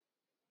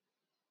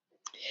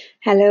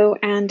Hello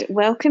and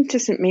welcome to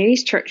St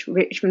Mary's Church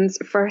Richmond's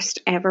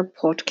first ever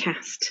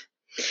podcast.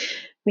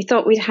 We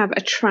thought we'd have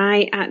a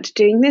try at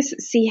doing this,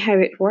 see how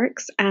it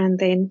works, and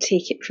then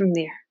take it from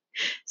there.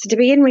 So to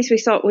begin with, we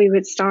thought we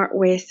would start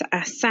with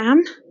a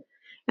psalm,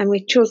 and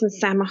we've chosen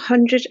Psalm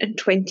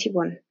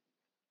 121.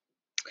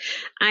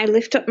 I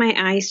lift up my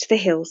eyes to the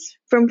hills.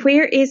 From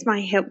where is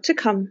my help to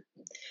come?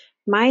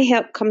 My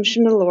help comes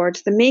from the Lord,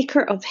 the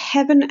maker of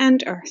heaven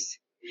and earth.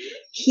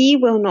 He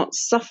will not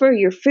suffer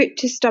your foot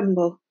to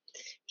stumble.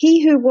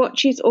 He who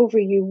watches over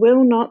you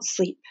will not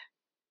sleep.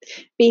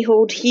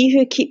 Behold, he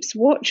who keeps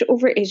watch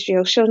over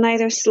Israel shall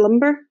neither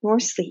slumber nor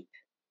sleep.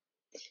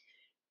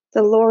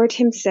 The Lord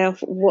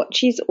himself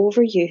watches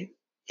over you.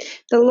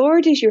 The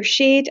Lord is your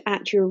shade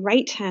at your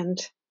right hand,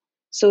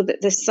 so that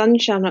the sun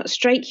shall not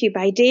strike you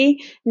by day,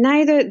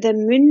 neither the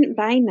moon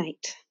by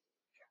night.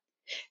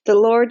 The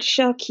Lord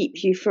shall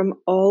keep you from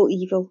all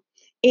evil.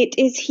 It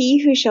is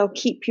he who shall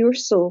keep your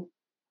soul.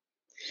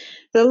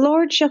 The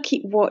Lord shall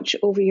keep watch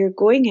over your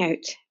going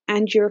out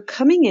and your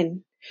coming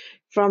in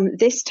from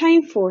this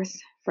time forth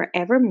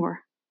forevermore.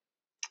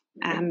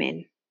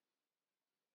 Amen.